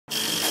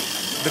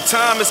The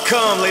time has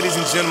come, ladies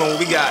and gentlemen.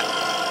 We got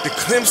the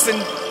Clemson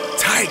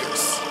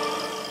Tigers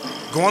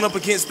going up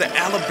against the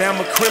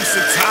Alabama Crimson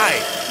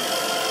Tide.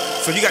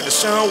 So you got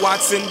Deshaun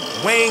Watson,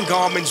 Wayne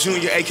Gallman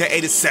Jr.,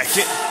 a.k.a. the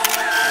second.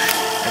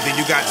 And then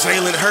you got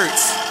Jalen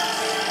Hurts,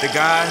 the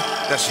guy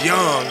that's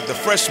young, the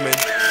freshman.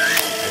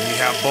 And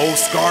you have Bo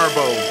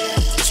Scarborough,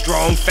 the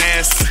strong,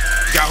 fast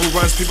guy who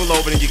runs people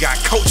over. And you got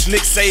Coach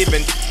Nick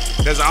Saban,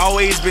 that's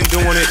always been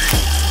doing it.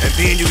 And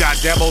then you got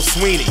Dabo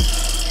Swinney,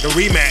 the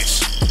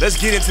rematch. Let's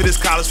get into this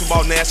college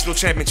football national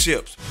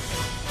championships.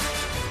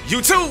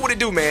 YouTube, what it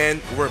do,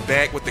 man? We're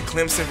back with the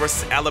Clemson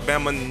versus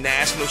Alabama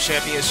national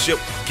championship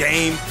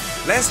game.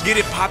 Let's get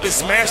it poppin'.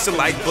 Smash the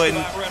like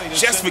button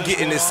just for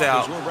getting this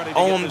out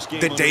on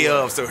the day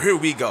of. So here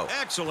we go.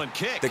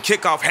 The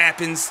kickoff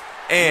happens,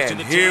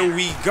 and here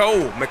we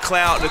go.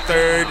 McLeod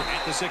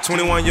III,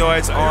 21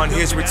 yards on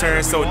his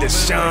return. So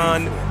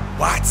Deshaun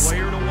Watson.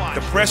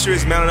 The pressure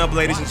is mounting up,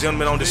 ladies and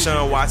gentlemen, on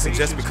Deshaun Watson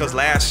just because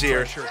last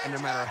year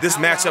this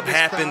matchup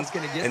happened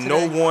and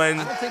no one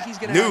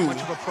knew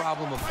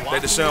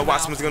that Deshaun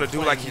Watson was going to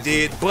do like he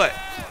did, but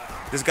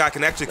this guy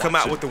can actually come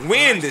out with the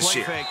win this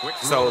year.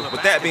 So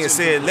with that being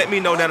said, let me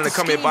know down in the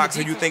comment box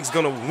who you think is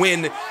going to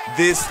win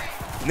this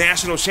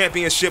national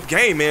championship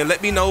game, man.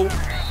 Let me know.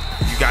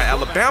 You got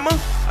Alabama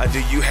or do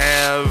you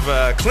have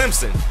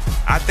Clemson?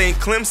 I think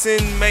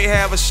Clemson may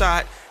have a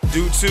shot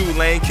due to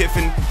Lane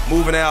Kiffin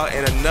moving out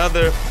and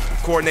another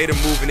coordinator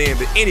moving in.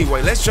 But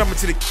anyway, let's jump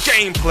into the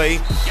gameplay.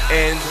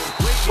 And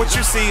what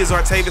you see is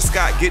Artavis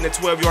Scott getting a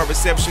 12-yard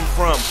reception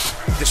from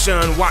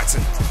Deshaun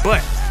Watson.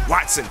 But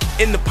Watson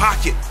in the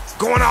pocket,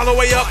 going all the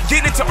way up,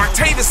 getting it to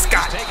Artavis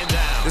Scott.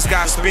 This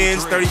guy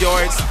spins 30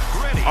 yards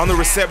on the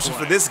reception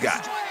for this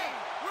guy.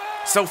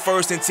 So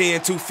 1st and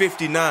 10,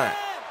 2:59.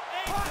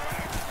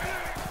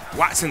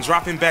 Watson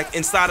dropping back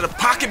inside of the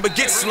pocket, but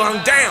gets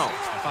slung down.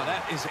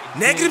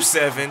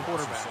 -7.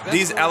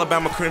 These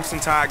Alabama Crimson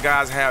Tide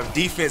guys have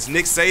defense.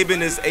 Nick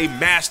Saban is a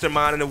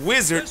mastermind and a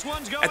wizard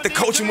at the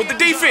coaching with the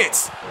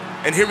defense.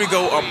 And here we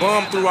go, a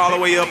bomb threw all the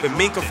way up, and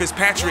Minkah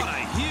Fitzpatrick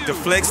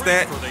deflects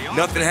that.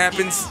 Nothing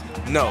happens.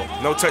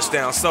 No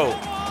touchdown. So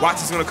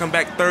Watson's gonna come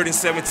back 3rd and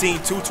 17,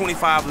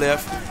 2:25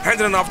 left.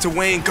 Handing it off to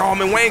Wayne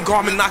Gallman. Wayne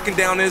Gallman knocking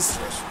down his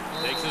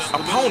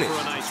opponent.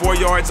 4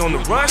 yards on the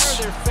rush,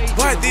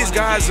 but these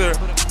guys are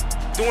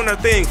doing their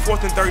thing.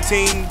 4th and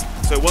 13.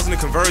 So it wasn't a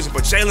conversion,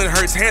 but Jalen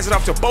Hurts hands it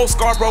off to Bo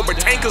Scarborough, but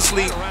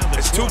Tankersley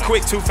is too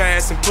quick, too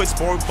fast, and puts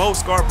Bo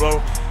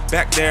Scarborough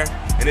back there,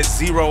 and it's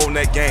 0 on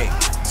that game.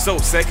 So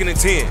 2nd and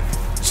 10,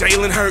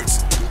 Jalen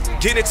Hurts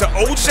getting it to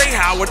O.J.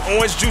 Howard.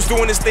 Orange Juice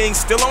doing his thing,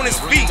 still on his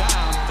feet.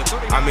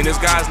 I mean, this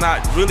guy's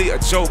not really a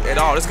joke at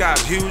all. This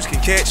guy's huge, can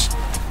catch.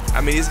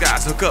 I mean, these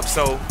guys hook up,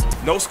 so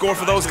no score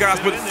for those guys,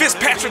 but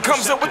Fitzpatrick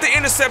comes up with the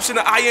interception,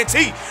 the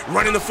INT,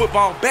 running the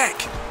football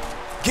back,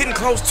 getting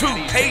close to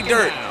pay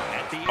dirt.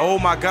 Oh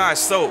my gosh,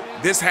 so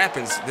this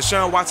happens.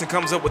 Deshaun Watson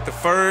comes up with the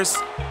first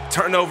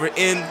turnover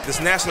in this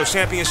national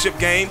championship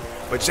game,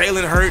 but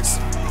Jalen Hurts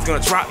is gonna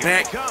drop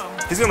back.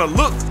 He's gonna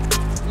look,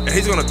 and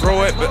he's gonna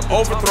throw it, but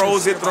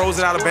overthrows it, throws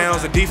it out of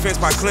bounds. The defense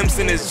by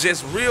Clemson is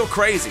just real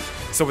crazy.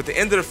 So at the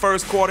end of the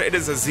first quarter, it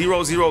is a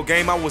 0-0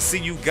 game. I will see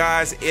you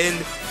guys in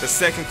the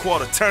second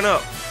quarter. Turn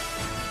up.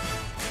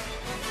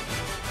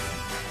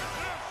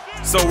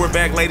 So we're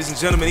back, ladies and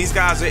gentlemen. These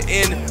guys are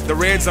in the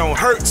red zone.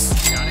 Hurts,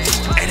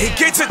 and he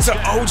gets it to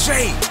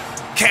O.J.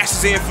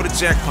 Cashes in for the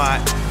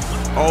jackpot.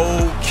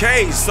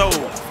 Okay, so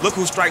look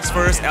who strikes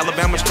first.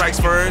 Alabama strikes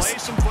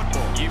first.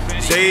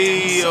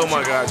 Oh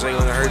my God,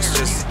 Jalen Hurts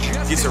just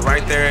gets it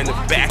right there in the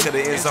back of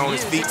the end zone.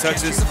 His feet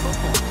touches,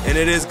 and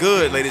it is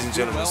good, ladies and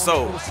gentlemen.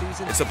 So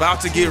it's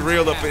about to get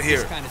real up in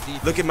here.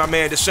 Look at my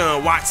man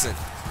Deshaun Watson,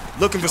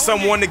 looking for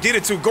someone to get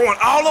it to, going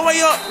all the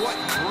way up.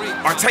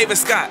 Artavis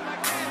Scott,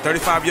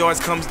 35 yards,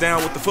 comes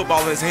down with the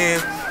football in his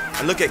hand.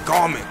 And look at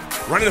Gallman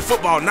running the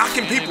football,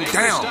 knocking people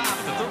down.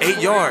 8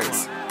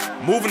 yards,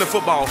 moving the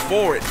football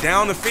forward,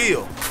 down the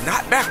field,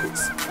 not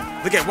backwards.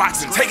 Look at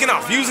Watson taking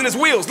off, using his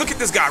wheels. Look at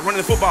this guy running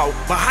the football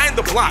behind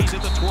the block.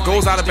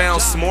 Goes out of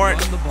bounds, smart.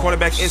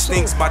 Quarterback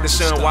instincts by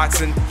Deshaun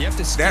Watson.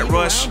 That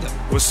rush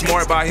was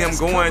smart by him,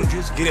 going,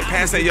 getting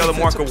past that yellow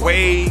marker,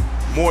 way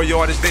more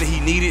yardage than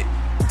he needed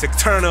to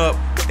turn up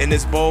in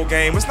this bowl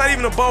game. It's not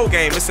even a bowl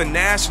game, it's a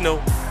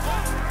national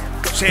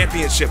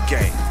championship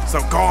game. So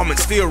Gallman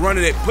still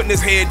running it, putting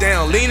his head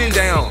down, leaning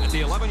down.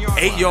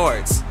 8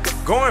 yards.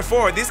 Going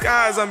forward, these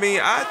guys, I mean,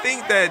 I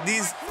think that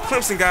these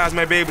Clemson guys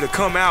may be able to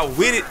come out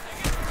with it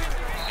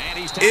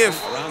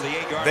if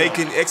they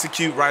can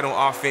execute right on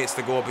offense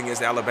to go up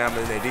against Alabama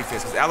in their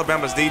defense. Because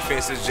Alabama's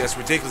defense is just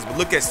ridiculous. But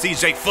look at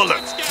C.J. Fuller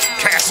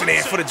cashing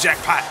in for the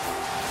jackpot.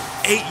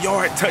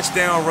 8-yard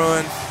touchdown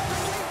run.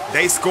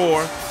 They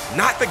score,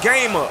 knock the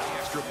game up.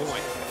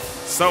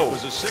 So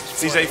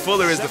C.J.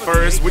 Fuller is the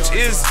first, which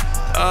is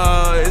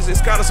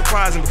it's kind of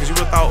surprising because you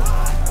would have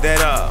thought that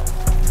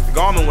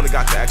Gallman would have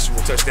got the actual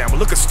touchdown. But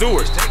look at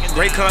Stewart.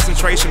 Great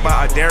concentration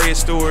by Darius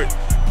Stewart.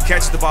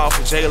 Catches the ball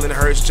for Jalen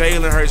Hurts.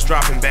 Jalen Hurts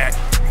dropping back.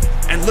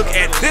 And look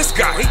at this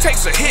guy. He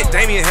takes a hit.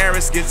 Damian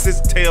Harris gets his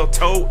tail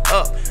toe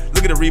up.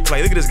 Look at the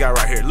replay. Look at this guy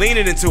right here,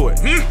 leaning into it.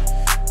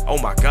 Oh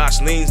my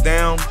gosh, leans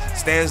down,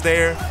 stands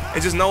there,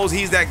 and just knows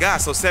he's that guy.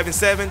 So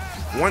 7-7,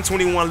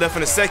 1:21 left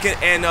in the second,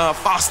 and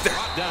Foster,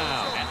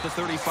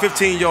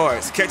 15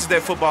 yards, catches the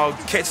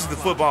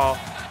football,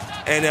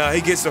 and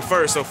he gets the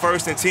first. So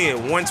 1st and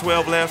 10,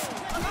 1:12 left,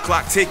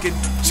 clock ticking.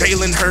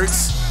 Jalen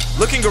Hurts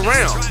looking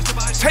around,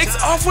 takes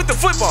off with the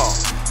football,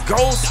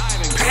 goes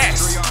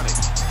past.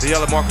 The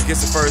yellow marker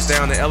gets the first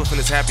down. The elephant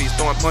is happy. He's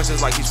throwing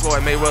punches like he's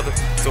Floyd Mayweather.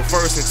 So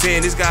 1st and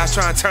 10, these guys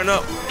trying to turn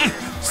up.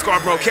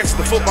 Scarborough catches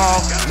the football.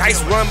 Nice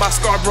run by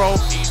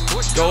Scarborough.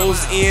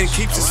 Goes in,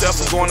 keeps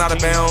himself from going out of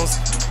bounds.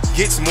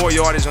 Gets more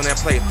yardage on that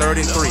play.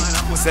 3rd and 3.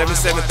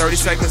 7-7, 30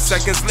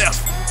 seconds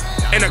left.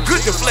 And a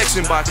good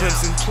deflection by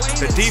Clemson.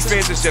 The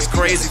defense is just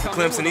crazy for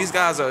Clemson. These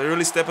guys are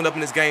really stepping up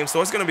in this game.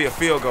 So it's going to be a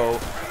field goal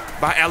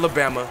by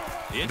Alabama.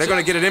 They're going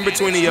to get it in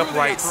between the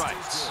uprights.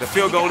 The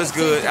field goal is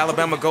good.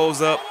 Alabama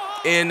goes up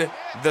in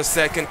the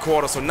second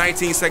quarter. So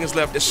 19 seconds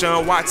left.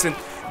 Deshaun Watson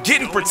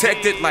getting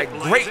protected like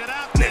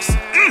greatness.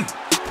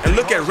 And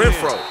look at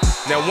Renfro.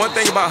 Now, one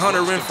thing about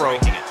Hunter Renfro,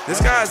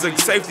 this guy is a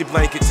safety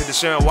blanket to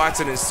Deshaun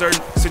Watson in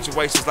certain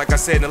situations. Like I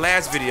said in the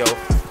last video,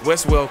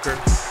 Wes Welker,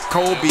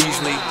 Cole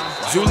Beasley,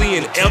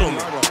 Julian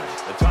Edelman.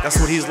 That's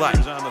what he's like.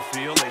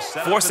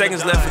 4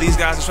 seconds left for these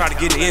guys to try to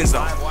get in the end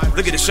zone.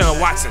 Look at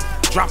Deshaun Watson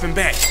dropping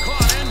back.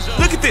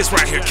 Look at this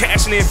right here,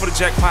 cashing in for the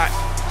jackpot.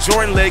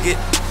 Jordan Leggett,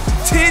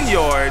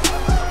 10-yard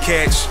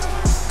catch,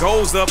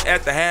 goes up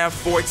at the half,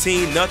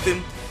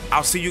 14-0.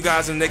 I'll see you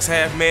guys in the next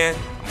half, man.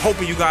 I'm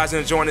hoping you guys are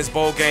enjoying this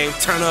bowl game.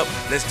 Turn up,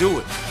 let's do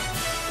it.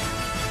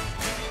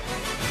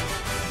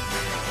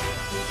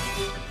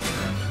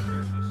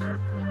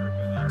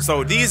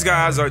 So these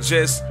guys are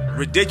just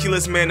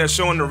ridiculous, man. They're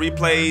showing the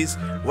replays,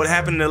 what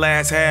happened in the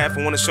last half.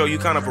 I want to show you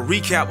kind of a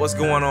recap what's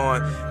going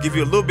on, give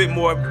you a little bit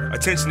more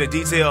attention to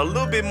detail, a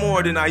little bit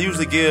more than I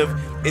usually give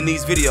in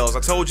these videos.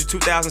 I told you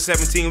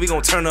 2017, we're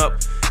going to turn up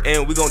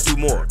and we're going to do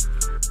more.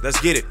 Let's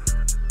get it.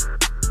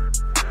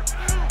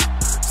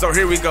 So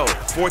here we go,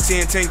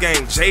 14-10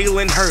 game.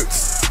 Jalen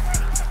Hurts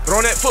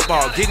throwing that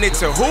football, getting it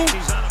to who?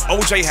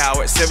 O.J.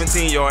 Howard,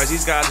 17 yards.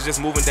 These guys are just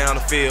moving down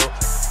the field.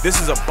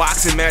 This is a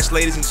boxing match,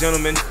 ladies and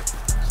gentlemen.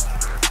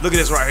 Look at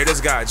this right here,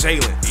 this guy,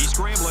 Jalen. He's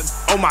scrambling.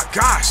 Oh my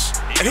gosh,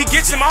 and he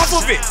gets him off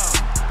of it.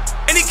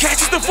 And he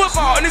catches the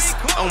football, and it's,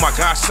 oh my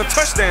gosh, it's a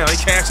touchdown. He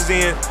cashes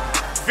in,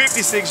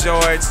 56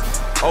 yards.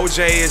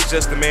 O.J. is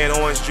just the man,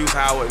 Orange Juice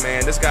Howard,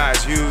 man. This guy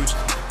is huge.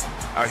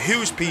 A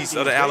huge piece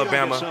of the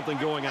Alabama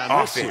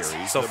offense.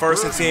 So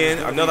 1st and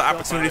 10, another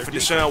opportunity for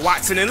Deshaun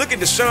Watson. And look at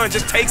Deshaun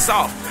just takes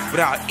off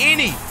without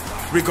any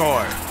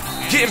regard.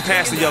 Getting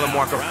past the yellow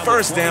marker.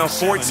 1st down,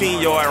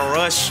 14-yard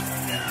rush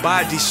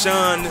by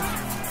Deshaun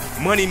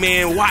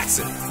Moneyman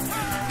Watson.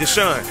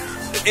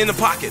 Deshaun in the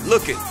pocket,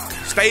 looking,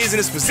 stays in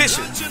his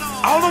position,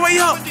 all the way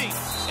up.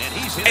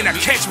 And a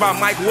catch by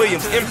Mike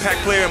Williams,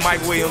 impact player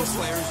Mike Williams.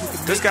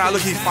 This guy,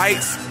 look, he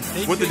fights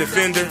with the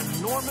defender.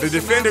 The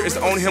defender is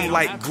on him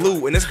like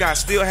glue, and this guy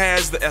still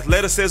has the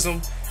athleticism,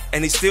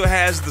 and he still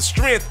has the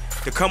strength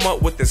to come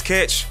up with this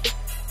catch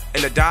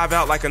and to dive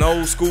out like an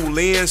old school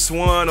Lynn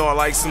Swan or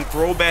like some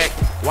throwback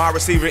wide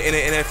receiver in the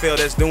NFL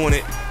that's doing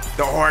it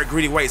the hard,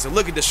 gritty way. So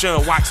look at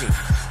Deshaun Watson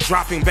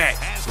dropping back,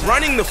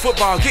 running the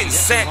football, getting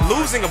sacked,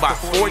 losing about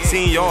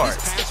 14 yards.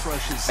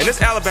 And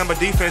this Alabama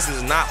defense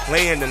is not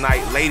playing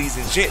tonight, ladies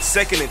and gents.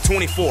 2nd and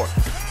 24.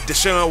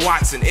 Deshaun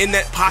Watson in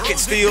that pocket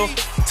still,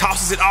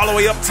 tosses it all the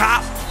way up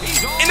top,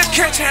 and the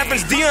catch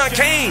happens. Deion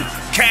Kane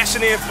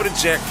cashing in for the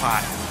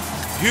jackpot.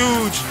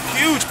 Huge,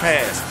 huge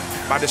pass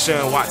by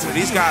Deshaun Watson.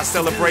 These guys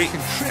celebrate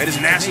at his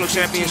national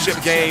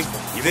championship game.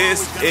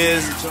 This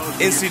is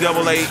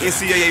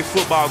NCAA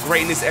football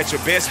greatness at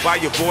your best by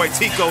your boy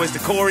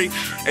TicoisTocory.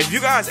 If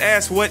you guys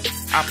ask what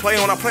I play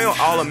on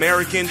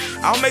All-American.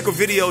 I'll make a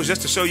video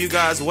just to show you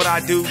guys what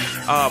I do,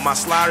 my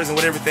sliders and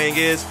what everything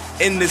is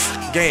in this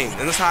game.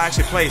 And that's how I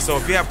actually play. So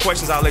if you have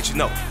questions, I'll let you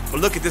know.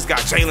 But look at this guy,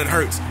 Jalen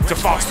Hurts to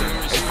Foster.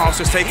 And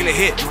Foster's taking a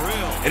hit.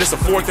 And it's a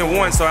 4th and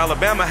 1, so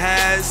Alabama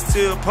has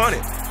to punt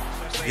it.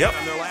 Yep.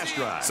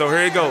 So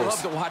here it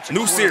goes.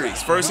 New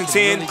series. 1st and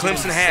 10.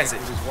 Clemson has it.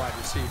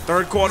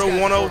 3rd quarter,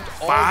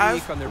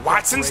 105.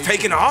 Watson's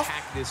taking off.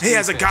 He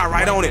has a guy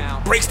right on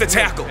him. Breaks the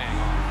tackle.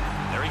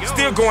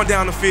 Still going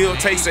down the field.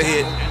 Takes a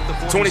hit.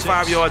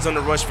 25 yards on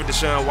the rush for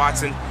Deshaun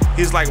Watson.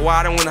 He's like, well,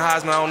 I didn't win the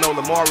Heisman. I don't know.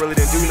 Lamar really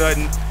didn't do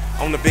nothing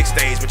on the big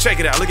stage. But check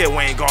it out. Look at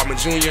Wayne Gardner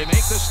Jr.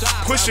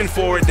 pushing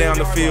forward down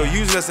the field,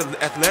 using his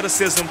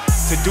athleticism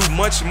to do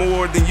much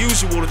more than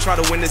usual to try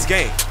to win this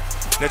game.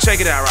 Now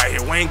check it out right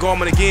here. Wayne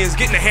Gardner again is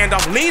getting the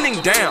handoff,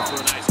 leaning down.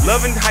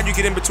 Loving how you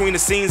get in between the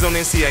scenes on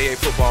NCAA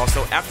football.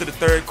 So after the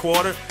 3rd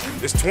quarter,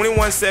 it's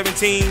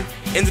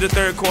 21-17. Into the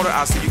 3rd quarter.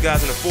 I'll see you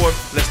guys in the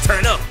 4th. Let's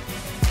turn up.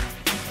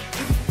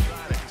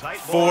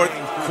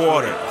 4th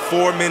quarter.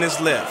 4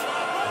 minutes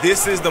left.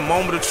 This is the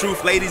moment of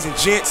truth, ladies and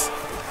gents.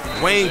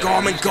 Wayne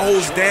Gardner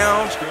goes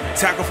down.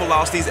 Tackle for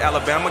loss. These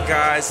Alabama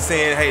guys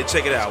saying, hey,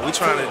 check it out. We're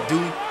trying to do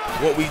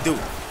what we do.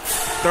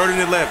 3rd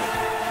and 11.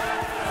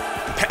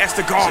 Pass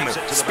to Garmin.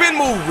 Spin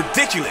move,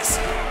 ridiculous.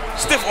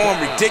 Stiff arm,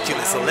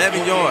 ridiculous.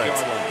 11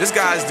 yards. This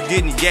guy's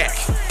getting yak.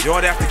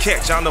 Yard after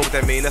catch. Y'all know what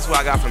that means. That's what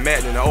I got from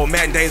Madden in the old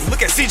Madden days.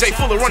 Look at CJ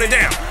Fuller running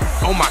down.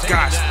 Oh my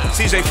gosh.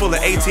 CJ Fuller,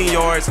 18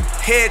 yards.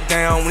 Head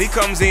down. When he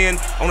comes in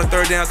on the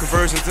third down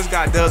conversions, this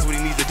guy does what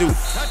he needs to do.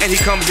 And he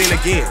comes in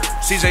again.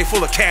 CJ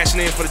Fuller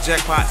cashing in for the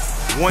jackpot.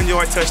 1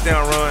 yard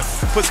touchdown run.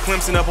 Puts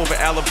Clemson up over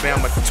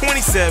Alabama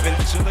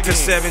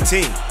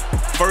 27-17.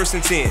 First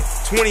and 10.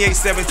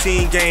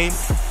 28-17 game.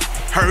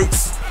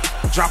 Hurts.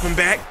 Dropping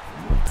back.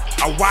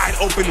 A wide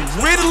open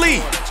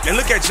Ridley. And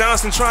look at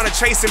Johnson trying to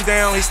chase him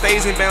down. He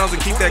stays in bounds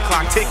and keep that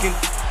clock ticking.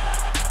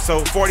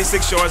 So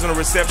 46 yards on a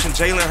reception.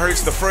 Jalen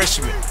Hurts, the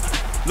freshman.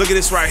 Look at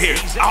this right here.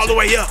 All the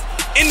way up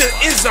in the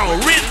end zone.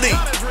 Ridley.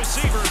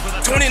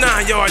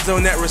 29 yards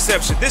on that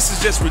reception. This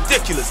is just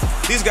ridiculous.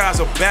 These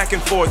guys are back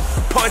and forth,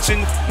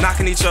 punching,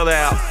 knocking each other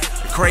out.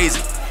 Crazy.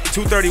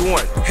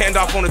 231.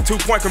 Handoff on a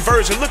 2-point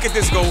conversion. Look at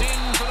this go.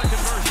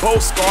 Bo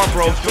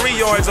Scarborough, 3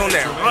 yards on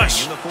that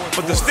rush.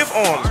 But the stiff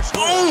arm,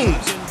 boom!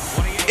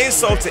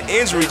 Insult to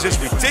injury, just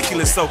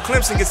ridiculous. So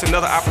Clemson gets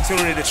another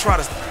opportunity to try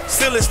to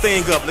seal this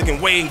thing up. Looking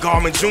Wayne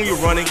Gallman Jr.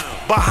 running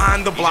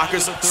behind the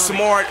blockers.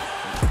 Smart,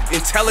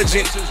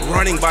 intelligent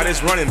running by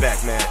this running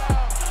back, man.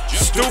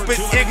 Stupid,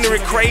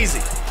 ignorant,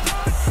 crazy.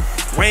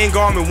 Wayne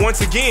Gallman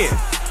once again,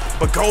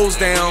 but goes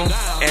down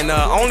and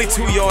only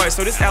 2 yards.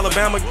 So this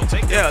Alabama,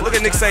 yeah, look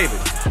at Nick Saban.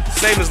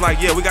 Saban's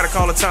like, yeah, we got to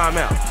call a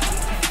timeout.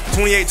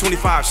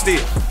 28-25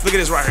 still. Look at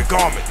this right here.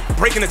 Gallman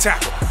breaking the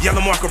tackle.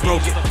 Yellow marker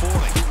broken.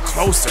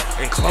 Closer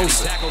and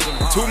closer.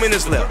 2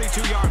 minutes left.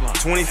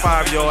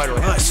 25-yard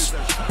rush.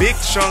 Big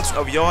chunks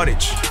of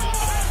yardage.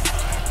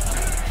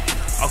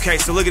 Okay,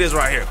 so look at this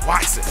right here.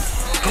 Watson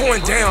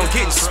going down,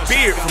 getting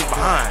speared from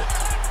behind.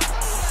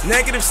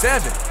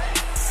 -7.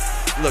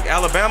 Look,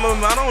 Alabama,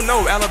 I don't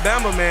know.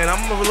 Alabama, man,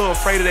 I'm a little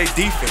afraid of their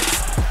defense.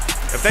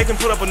 If they can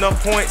put up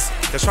enough points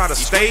to try to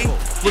stay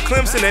with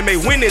Clemson, they may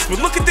win this. But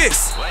look at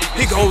this.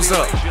 He goes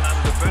up.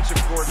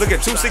 Look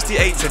at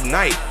 268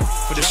 tonight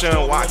for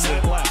Deshaun Watson.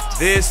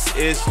 This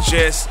is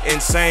just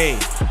insane.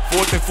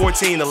 4th and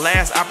 14, the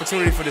last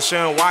opportunity for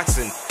Deshaun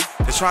Watson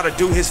to try to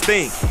do his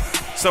thing.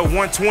 So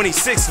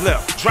 126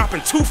 left.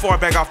 Dropping too far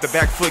back off the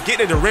back foot.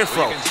 Getting into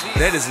Renfro.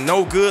 That is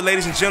no good,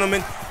 ladies and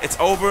gentlemen. It's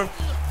over.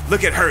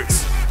 Look at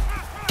Hurts.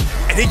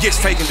 And he gets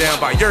taken down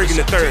by Jurgen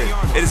III.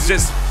 It is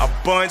just a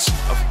bunch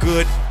of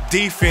good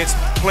defense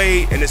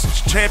played in this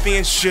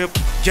championship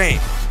game.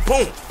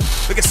 Boom.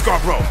 Look at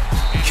Scarborough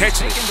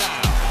catching it.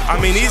 I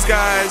mean, these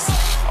guys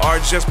are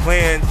just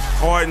playing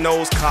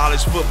hard-nosed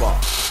college football.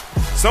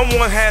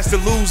 Someone has to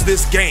lose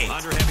this game.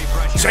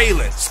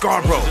 Jalen,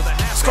 Scarborough,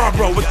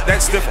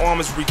 that stiff arm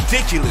is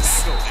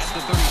ridiculous.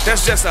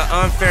 That's just an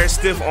unfair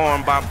stiff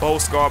arm by Bo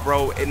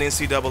Scarborough in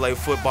NCAA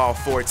football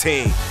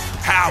 14.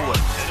 Howard,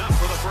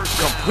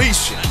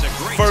 completion,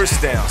 first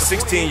down,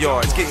 16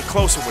 yards, getting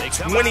closer with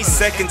 20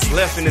 seconds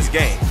left in this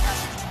game.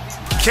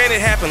 Can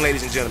it happen,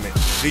 ladies and gentlemen?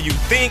 Do you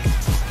think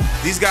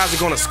these guys are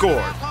gonna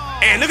score?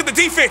 And look at the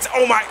defense.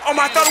 Oh my,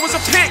 I thought it was a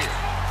pick.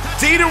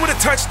 Dieter with a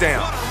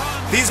touchdown.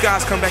 These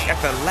guys come back at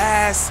the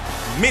last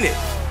minute,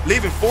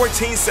 leaving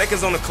 14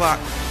 seconds on the clock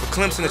for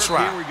Clemson to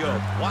try.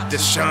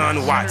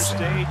 Deshaun Watson.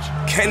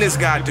 Can this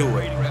guy do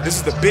it? This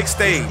is the big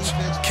stage.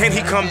 Can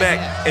he come back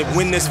and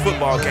win this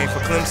football game for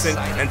Clemson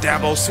and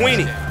Dabo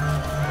Swinney?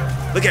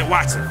 Look at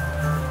Watson.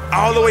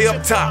 All the way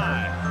up top.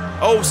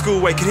 Old school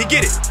way. Can he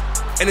get it?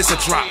 And it's a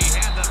drop.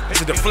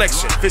 It's a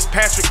deflection.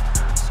 Fitzpatrick,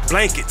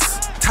 blankets.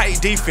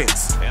 Tight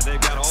defense.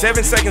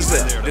 7 seconds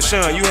left.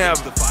 Deshaun, you have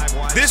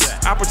this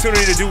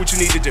opportunity to do what you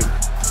need to do.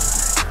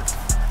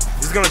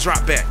 He's gonna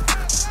drop back.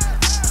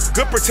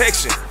 Good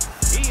protection.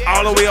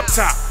 All the way up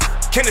top.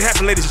 Can it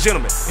happen, ladies and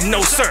gentlemen?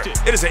 No, sir.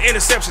 It is an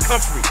interception.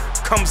 Humphrey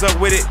comes up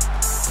with it.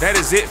 That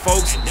is it,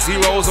 folks.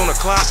 Zeros on the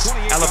clock.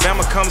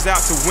 Alabama comes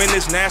out to win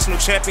this national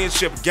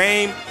championship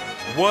game.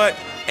 What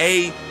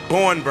a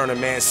barn burner,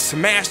 man.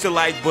 Smash the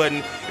like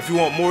button if you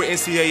want more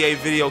NCAA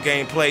video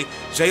game play.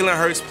 Jalen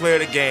Hurts, player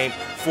of the game.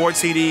 4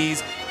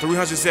 TDs,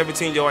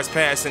 317 yards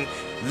passing.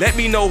 Let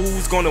me know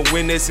who's going to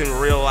win this in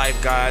real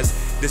life, guys.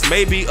 This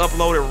may be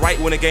uploaded right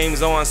when the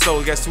game's on,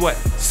 so guess what?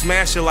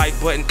 Smash the like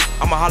button.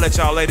 I'ma holler at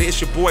y'all later. It's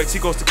your boy,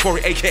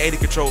 TicoisTocory, a.k.a. the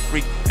Control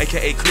Freak,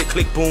 a.k.a. Click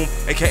Click Boom,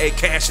 a.k.a.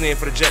 cashing in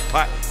for the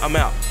jackpot. I'm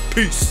out.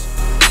 Peace.